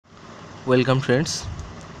Welcome friends.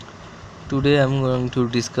 Today I am going to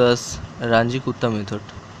discuss RUNGE-KUTTA method.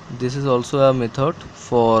 This is also a method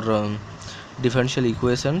for differential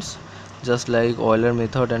equations, just like Euler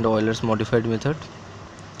method and Euler's modified method.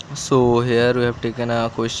 So here we have taken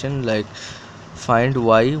a question like find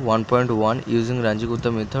y 1.1 using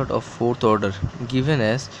RUNGE-KUTTA method of fourth order, given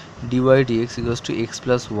as dy dx equals to x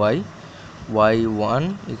plus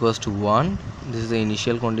y1 equals to 1. This is the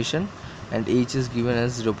initial condition, and h is given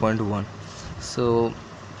as 0.1. So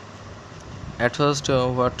at first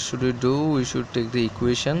what should we do? We should take the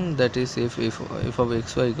equation, that is if of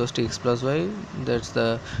xy equals to x plus y, that's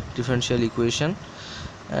the differential equation.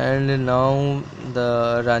 And now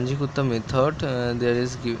the RUNGE-KUTTA method,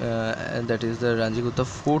 that is the RUNGE-KUTTA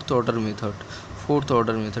fourth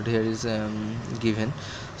order method here is given.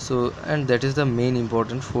 So, and that is the main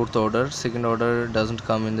important fourth order. Second order doesn't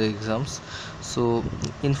come in the exams. So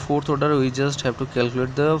in fourth order we just have to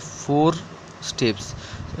calculate the 4 steps.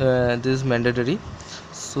 This is mandatory.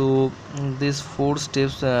 So these 4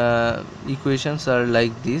 steps equations are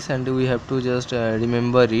like this, and we have to just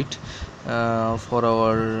remember it for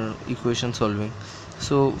our equation solving.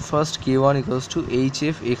 So first k1 equals to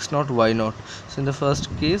hf x naught y naught. So in the first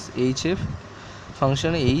case, hf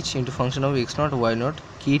function h into function of x naught y naught,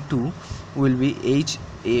 k2 will be h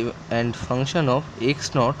and function of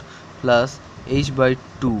x naught plus h by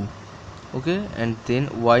 2, okay, and then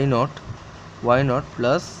y naught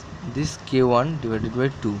plus this k1 divided by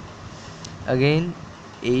 2. Again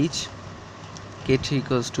k3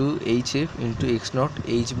 equals to hf into x naught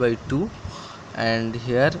h by 2, and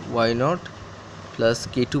here y naught plus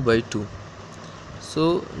k2 by 2.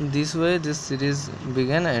 So this way this series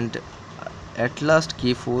began, and at last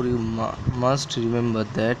k4 you must remember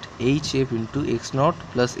that hf into x naught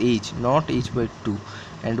plus h, not h by 2,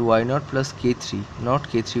 and y naught plus k3, not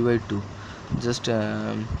k3 by 2.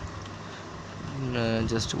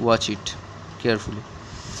 Just watch it carefully.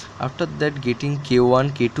 After that, getting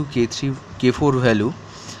k1, k2, k3, k4 value,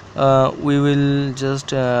 we will just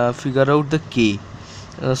figure out the k.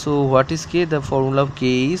 So what is k? The formula of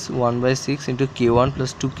k is 1 by 6 into k1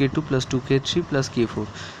 plus 2k2 plus 2k3 plus k4.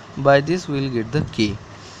 By this we will get the k.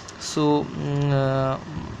 So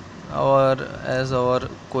our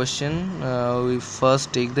question, we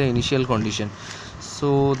first take the initial condition.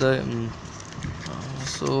 So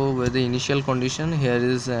where the initial condition here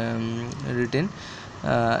is written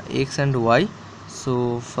x and y.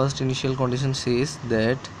 So first initial condition says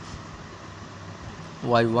that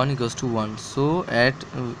y1 equals to 1. So at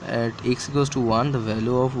x equals to 1, the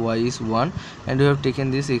value of y is 1, and we have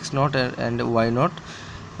taken this x naught and y naught.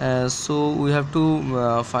 So we have to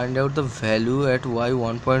find out the value at y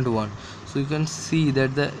 1.1. So you can see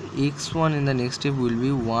that the x1 in the next step will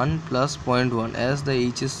be 1 plus 0.1, as the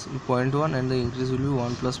h is 0.1 and the increase will be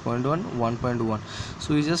 1 plus 0.1, 1.1.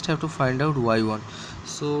 So we just have to find out y1.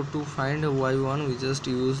 So to find y1 we just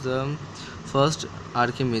use the first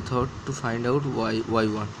RK method to find out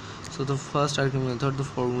y1. So the first RK method, the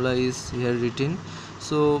formula is here written.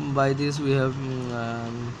 So by this we have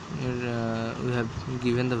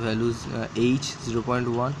given the values h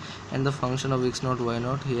 0.1 and the function of x naught y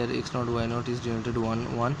naught. Here x naught y naught is denoted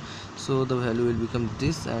 1. So the value will become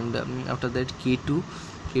this, and after that k2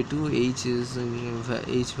 h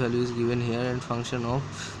value is given here, and function of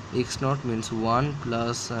x naught means 1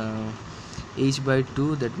 plus h by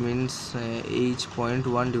 2, that means h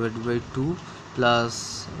 0.1 divided by 2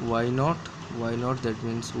 plus y naught that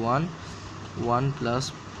means 1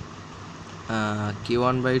 plus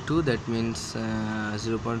k1 by 2, that means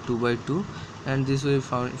 0.2 by 2, and this way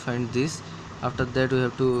find this. After that we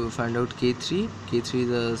have to find out k3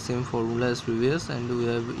 the same formula as previous, and we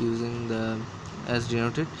have using the as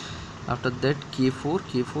denoted. After that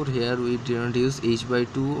k4 here we didn't use h by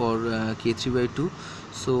 2 or k3 by 2,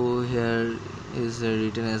 so here is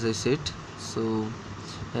written as I said. So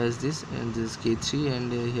as this, and this k3,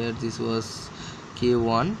 and here this was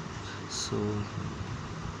k1. So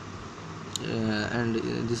and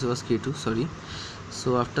this was k2, sorry.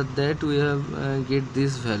 So after that we have get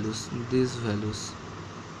these values,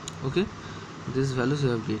 okay, these values we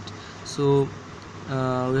have get. So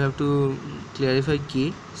we have to clarify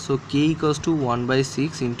k. So k equals to 1 by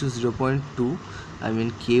 6 into 0.2, I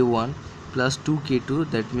mean k1, plus 2k2,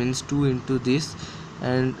 that means 2 into this,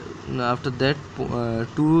 and after that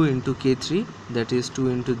 2 into k3, that is 2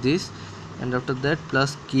 into this, and after that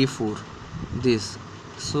plus k4 this.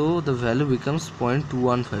 So the value becomes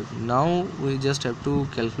 0.215. Now we just have to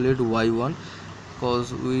calculate y1,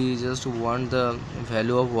 because we just want the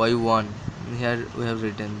value of y1. Here we have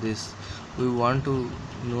written this, we want to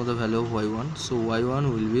know the value of y1. So y1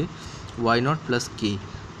 will be y naught plus k.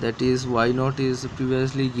 that is y0 is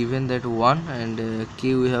previously given that 1, and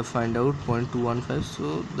k we have find out 0.215,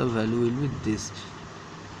 so the value will be this.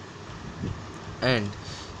 And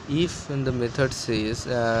if in the method says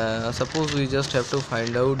suppose we just have to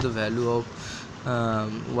find out the value of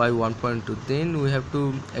y 1.2, then we have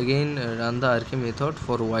to again run the RK method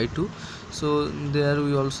for y2. So there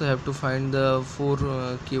we also have to find the 4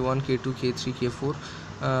 k1 k2 k3 k4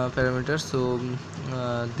 parameters. So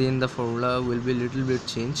then the formula will be little bit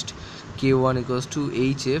changed. K1 equals to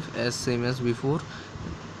hf as same as before.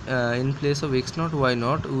 In place of x0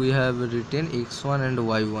 y0 we have written x1 and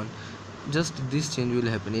y1. Just this change will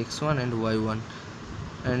happen, x1 and y1,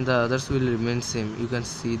 and the others will remain same. You can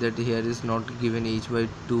see that here is not given h by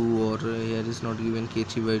 2, or here is not given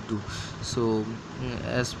k3 by 2. So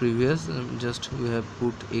as previous, just we have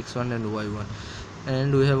put x1 and y1.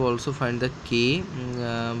 And we have also find the k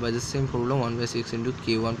by the same formula, 1 by 6 into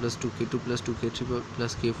k1 plus 2k2 plus 2k3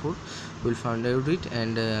 plus k4. We'll find out it.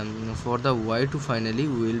 And for the y2 finally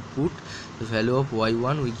we will put the value of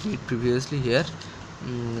y1 we get previously here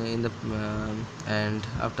in the and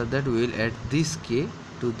after that we will add this k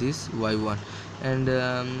to this y1, and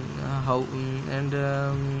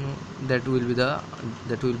that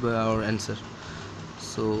will be our answer.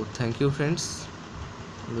 So thank you friends,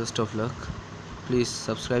 best of luck. Please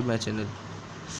subscribe my channel.